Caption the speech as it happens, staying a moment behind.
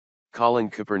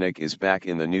Colin Kaepernick is back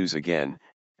in the news again,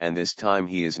 and this time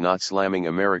he is not slamming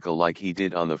America like he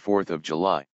did on the 4th of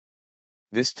July.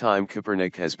 This time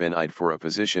Kaepernick has been eyed for a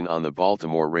position on the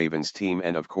Baltimore Ravens team,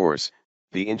 and of course,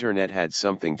 the internet had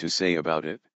something to say about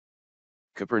it.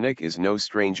 Kaepernick is no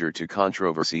stranger to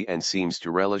controversy and seems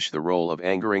to relish the role of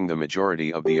angering the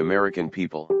majority of the American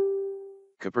people.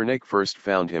 Kaepernick first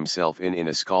found himself in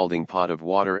a scalding pot of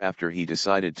water after he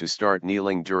decided to start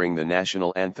kneeling during the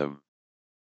national anthem.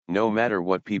 No matter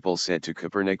what people said to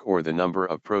Kaepernick or the number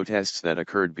of protests that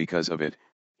occurred because of it,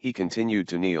 he continued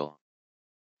to kneel.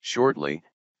 Shortly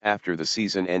after the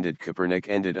season ended, Kaepernick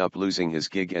ended up losing his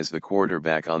gig as the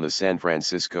quarterback on the San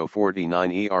Francisco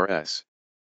 49ers.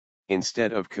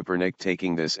 Instead of Kaepernick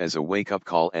taking this as a wake-up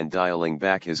call and dialing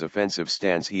back his offensive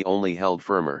stance, he only held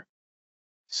firmer.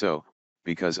 So,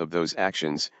 because of those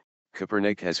actions,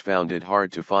 Kaepernick has found it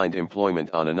hard to find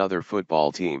employment on another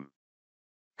football team.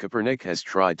 Kaepernick has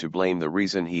tried to blame the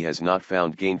reason he has not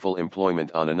found gainful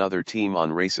employment on another team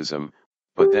on racism,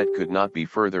 but that could not be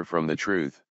further from the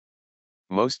truth.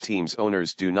 Most teams'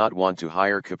 owners do not want to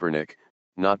hire Kaepernick,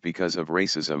 not because of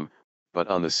racism, but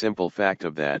on the simple fact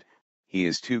of that, he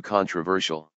is too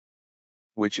controversial.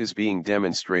 Which is being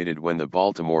demonstrated when the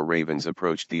Baltimore Ravens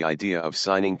approached the idea of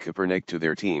signing Kaepernick to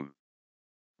their team.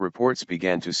 Reports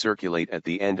began to circulate at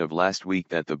the end of last week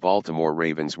that the Baltimore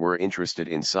Ravens were interested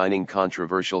in signing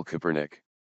controversial Kaepernick.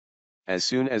 As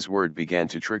soon as word began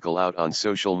to trickle out on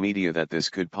social media that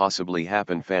this could possibly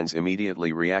happen, fans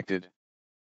immediately reacted.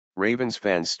 Ravens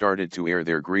fans started to air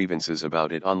their grievances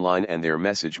about it online, and their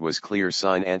message was clear: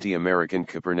 sign anti-American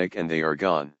Kaepernick and they are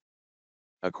gone.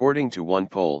 According to one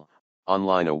poll,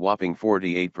 online, a whopping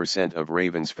 48% of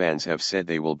Ravens fans have said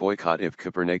they will boycott if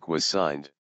Kaepernick was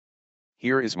signed.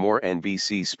 Here is more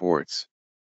NBC Sports.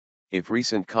 If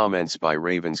recent comments by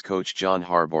Ravens coach John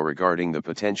Harbaugh regarding the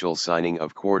potential signing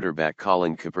of quarterback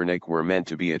Colin Kaepernick were meant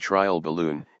to be a trial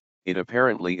balloon, it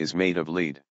apparently is made of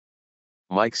lead.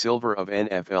 Mike Silver of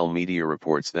NFL Media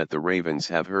reports that the Ravens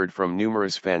have heard from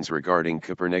numerous fans regarding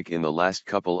Kaepernick in the last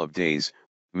couple of days,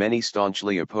 many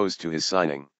staunchly opposed to his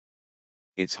signing.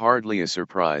 It's hardly a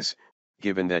surprise,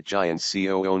 given that Giants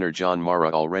owner John Mara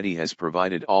already has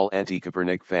provided all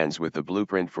anti-Kaepernick fans with the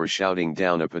blueprint for shouting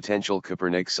down a potential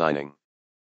Kaepernick signing.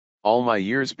 All my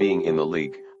years being in the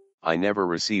league, I never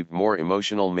received more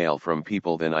emotional mail from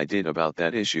people than I did about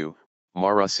that issue,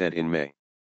 Mara said in May.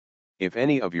 If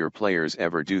any of your players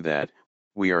ever do that,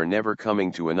 we are never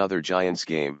coming to another Giants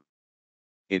game.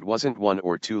 It wasn't one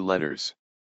or two letters.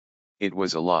 It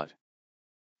was a lot.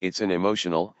 It's an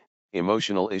emotional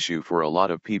issue for a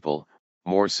lot of people,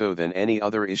 more so than any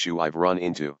other issue I've run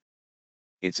into.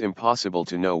 It's impossible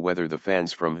to know whether the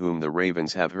fans from whom the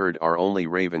Ravens have heard are only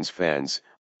Ravens fans,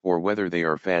 or whether they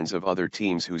are fans of other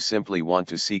teams who simply want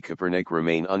to see Kaepernick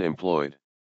remain unemployed.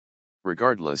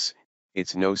 Regardless,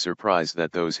 it's no surprise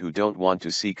that those who don't want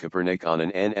to see Kaepernick on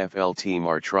an NFL team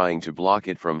are trying to block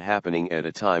it from happening at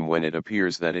a time when it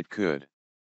appears that it could.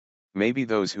 Maybe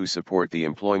those who support the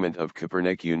employment of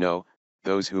Kaepernick,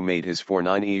 those who made his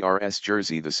 49ers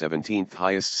jersey the 17th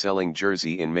highest selling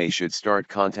jersey in May, should start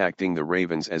contacting the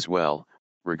Ravens as well,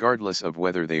 regardless of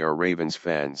whether they are Ravens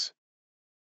fans.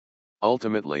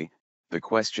 Ultimately, the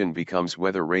question becomes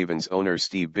whether Ravens owner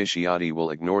Steve Bisciotti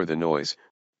will ignore the noise,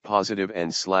 positive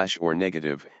and/or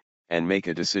negative, and make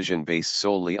a decision based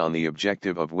solely on the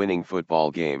objective of winning football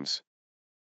games.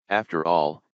 After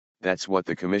all, that's what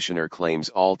the commissioner claims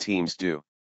all teams do.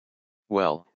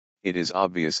 Well, it is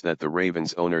obvious that the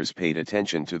Ravens owners paid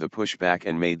attention to the pushback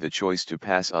and made the choice to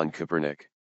pass on Kaepernick.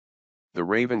 The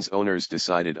Ravens owners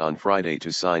decided on Friday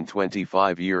to sign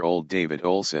 25-year-old David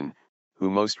Olson,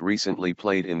 who most recently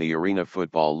played in the Arena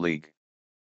Football League.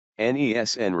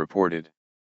 NESN reported.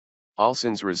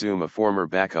 Olson's resume, a former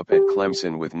backup at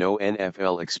Clemson with no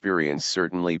NFL experience,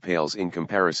 certainly pales in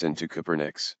comparison to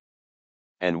Kaepernick's.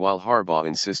 And while Harbaugh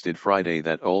insisted Friday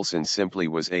that Olson simply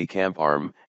was a camp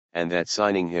arm, and that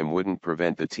signing him wouldn't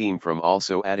prevent the team from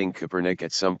also adding Kaepernick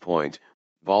at some point,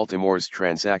 Baltimore's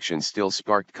transaction still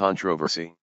sparked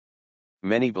controversy.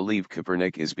 Many believe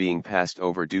Kaepernick is being passed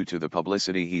over due to the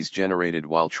publicity he's generated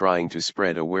while trying to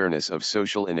spread awareness of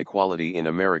social inequality in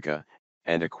America,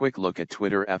 and a quick look at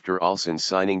Twitter after Olson's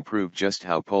signing proved just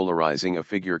how polarizing a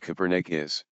figure Kaepernick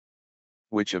is.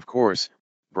 Which of course,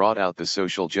 brought out the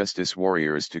social justice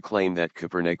warriors to claim that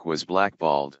Kaepernick was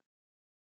blackballed.